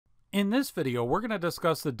In this video, we're going to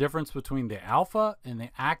discuss the difference between the alpha and the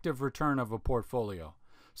active return of a portfolio.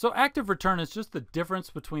 So active return is just the difference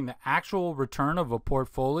between the actual return of a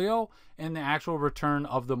portfolio and the actual return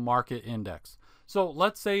of the market index. So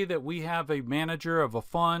let's say that we have a manager of a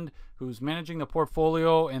fund who's managing the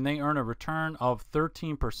portfolio and they earn a return of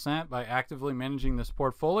 13% by actively managing this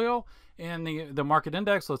portfolio. And the market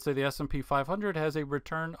index, let's say the S&P 500, has a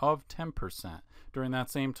return of 10% during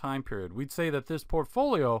that same time period. We'd say that this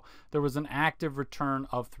portfolio, there was an active return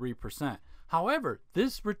of 3%. However,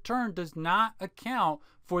 this return does not account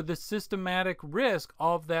for the systematic risk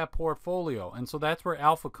of that portfolio. And so that's where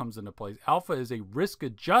alpha comes into place. Alpha is a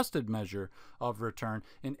risk-adjusted measure of return,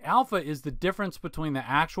 and alpha is the difference between the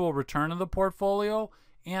actual return of the portfolio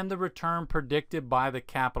and the return predicted by the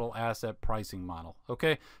capital asset pricing model.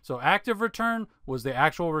 Okay, so active return was the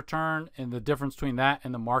actual return, and the difference between that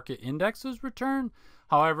and the market index's return.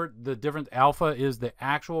 However, the difference alpha is the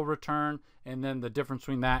actual return, and then the difference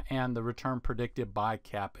between that and the return predicted by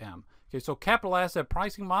CAPM. Okay, so capital asset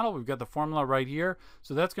pricing model, we've got the formula right here.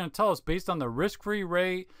 So that's going to tell us based on the risk-free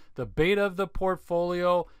rate, the beta of the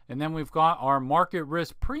portfolio, and then we've got our market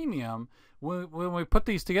risk premium. When we put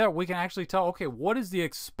these together, we can actually tell, okay, what is the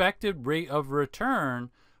expected rate of return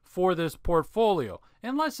for this portfolio?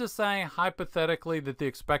 And let's just say hypothetically that the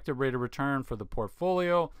expected rate of return for the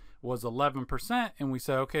portfolio was 11%, and we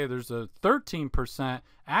say, okay, there's a 13%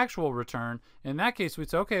 actual return. In that case, we'd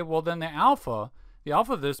say, okay, well then the alpha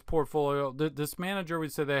of this portfolio, this manager,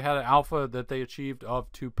 we'd say they had an alpha that they achieved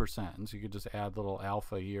of 2%. And so you could just add little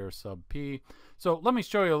alpha here, sub P. So let me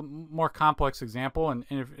show you a more complex example. And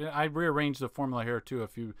if I rearranged the formula here too,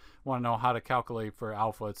 if you want to know how to calculate for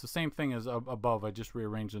alpha. It's the same thing as above. I just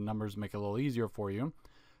rearranged the numbers to make it a little easier for you.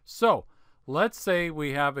 So let's say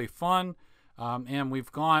we have a fund and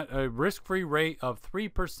we've got a risk-free rate of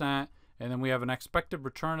 3%. And then we have an expected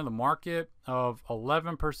return of the market of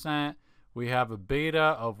 11%. We have a beta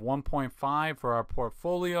of 1.5 for our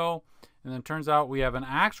portfolio, and then it turns out we have an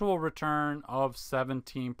actual return of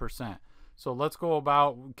 17%. So let's go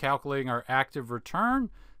about calculating our active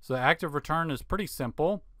return. So the active return is pretty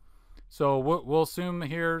simple. So we'll assume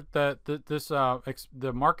here that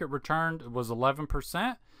the market return was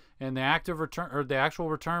 11%, and the active return, or the actual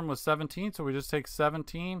return, was 17. So we just take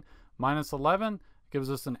 17 minus 11, gives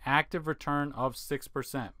us an active return of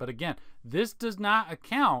 6%. But again, this does not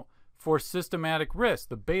account for systematic risk,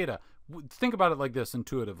 the beta. Think about it like this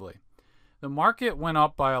intuitively. The market went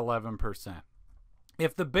up by 11%.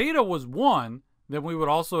 If the beta was 1, then we would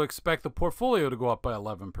also expect the portfolio to go up by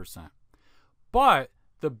 11%. But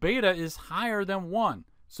the beta is higher than 1.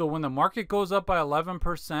 So when the market goes up by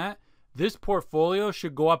 11%, this portfolio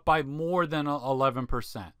should go up by more than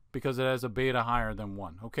 11% because it has a beta higher than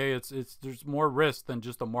 1. Okay, there's more risk than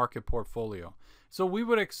just a market portfolio. So we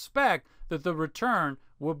would expect that the return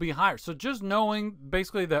will be higher. So just knowing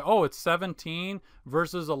basically that, oh, it's 17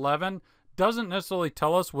 versus 11 doesn't necessarily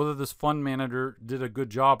tell us whether this fund manager did a good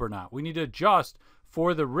job or not. We need to adjust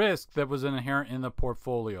for the risk that was inherent in the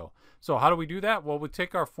portfolio. So how do we do that? Well, we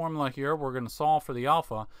take our formula here. We're going to solve for the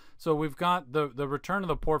alpha. So we've got the return of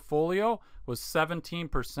the portfolio was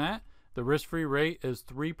 17%. The risk-free rate is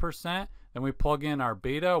 3%. Then we plug in our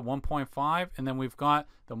beta, 1.5, and then we've got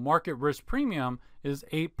the market risk premium is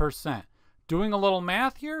 8%. Doing a little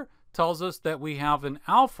math here tells us that we have an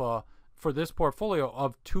alpha for this portfolio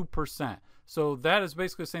of 2%. So that is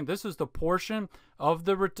basically saying this is the portion of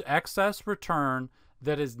the excess return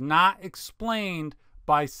that is not explained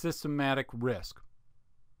by systematic risk.